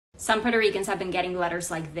Some Puerto Ricans have been getting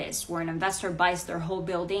letters like this, where an investor buys their whole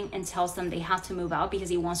building and tells them they have to move out because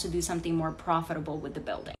he wants to do something more profitable with the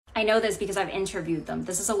building. I know this because I've interviewed them.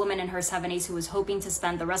 This is a woman in her 70s who was hoping to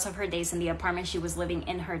spend the rest of her days in the apartment she was living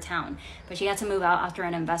in her town, but she had to move out after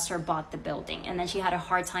an investor bought the building, and then she had a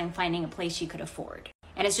hard time finding a place she could afford.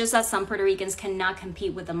 And it's just that some Puerto Ricans cannot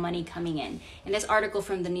compete with the money coming in. In this article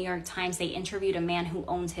from the New York Times, they interviewed a man who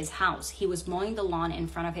owns his house. He was mowing the lawn in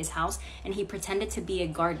front of his house, and he pretended to be a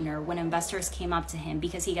gardener when investors came up to him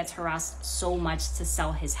because he gets harassed so much to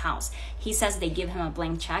sell his house. He says they give him a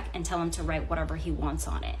blank check and tell him to write whatever he wants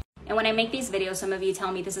on it. And when I make these videos, some of you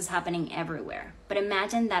tell me this is happening everywhere. But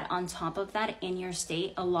imagine that on top of that, in your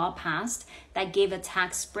state, a law passed that gave a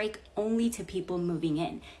tax break only to people moving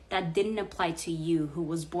in. That didn't apply to you who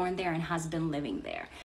was born there and has been living there.